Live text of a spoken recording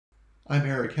I'm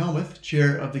Eric Helmuth,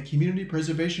 Chair of the Community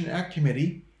Preservation Act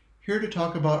Committee, here to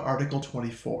talk about Article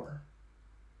 24.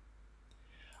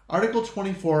 Article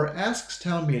 24 asks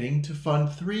Town Meeting to fund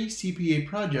 3 CPA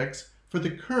projects for the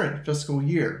current fiscal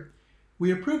year.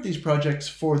 We approved these projects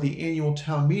for the annual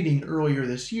town meeting earlier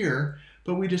this year,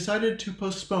 but we decided to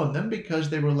postpone them because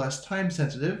they were less time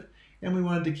sensitive, and we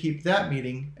wanted to keep that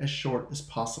meeting as short as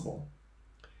possible.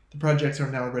 The projects are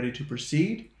now ready to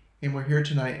proceed, and we're here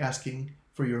tonight asking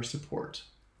for your support.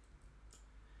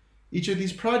 Each of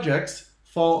these projects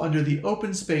fall under the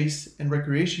open space and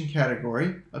recreation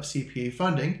category of CPA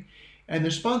funding, and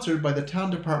they're sponsored by the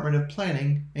Town Department of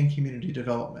Planning and Community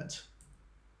Development.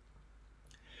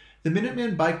 The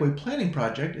Minuteman Bikeway Planning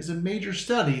Project is a major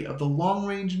study of the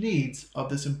long-range needs of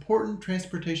this important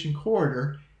transportation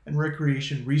corridor and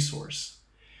recreation resource.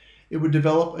 It would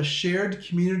develop a shared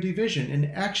community vision and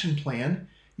action plan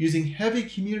using heavy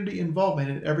community involvement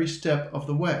at every step of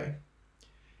the way.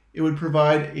 It would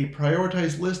provide a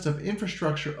prioritized list of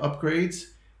infrastructure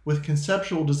upgrades with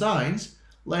conceptual designs,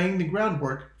 laying the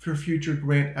groundwork for future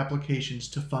grant applications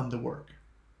to fund the work.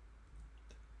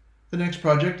 The next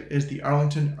project is the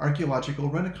Arlington Archaeological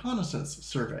Reconnaissance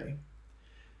Survey.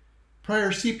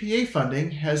 Prior CPA funding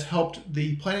has helped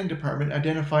the Planning Department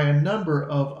identify a number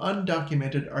of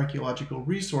undocumented archaeological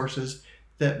resources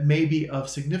that may be of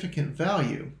significant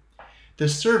value.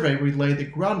 This survey would lay the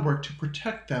groundwork to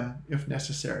protect them if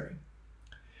necessary.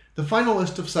 The final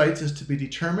list of sites is to be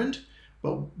determined,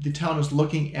 but the town is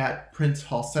looking at Prince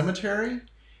Hall Cemetery,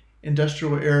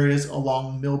 industrial areas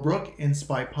along Millbrook and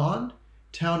Spy Pond,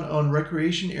 town-owned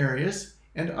recreation areas,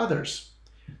 and others.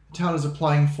 The town is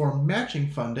applying for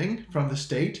matching funding from the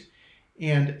state,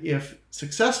 and if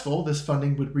successful, this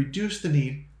funding would reduce the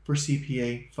need for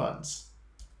CPA funds.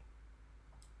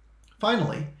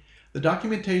 Finally, the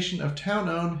documentation of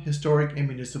town-owned historic and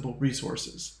municipal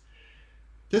resources.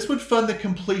 This would fund the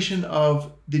completion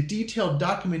of the detailed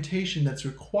documentation that's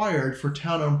required for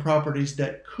town-owned properties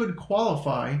that could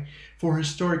qualify for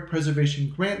historic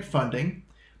preservation grant funding,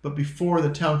 but before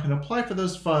the town can apply for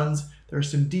those funds,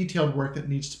 there's some detailed work that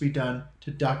needs to be done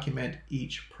to document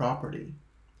each property.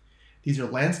 These are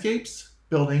landscapes,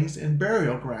 buildings, and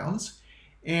burial grounds.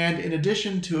 And in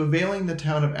addition to availing the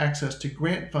town of access to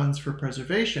grant funds for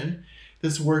preservation,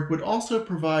 this work would also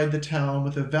provide the town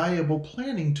with a valuable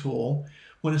planning tool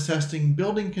when assessing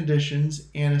building conditions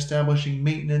and establishing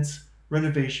maintenance,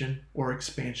 renovation, or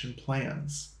expansion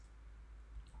plans.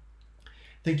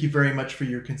 Thank you very much for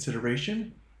your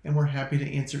consideration, and we're happy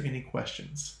to answer any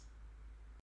questions.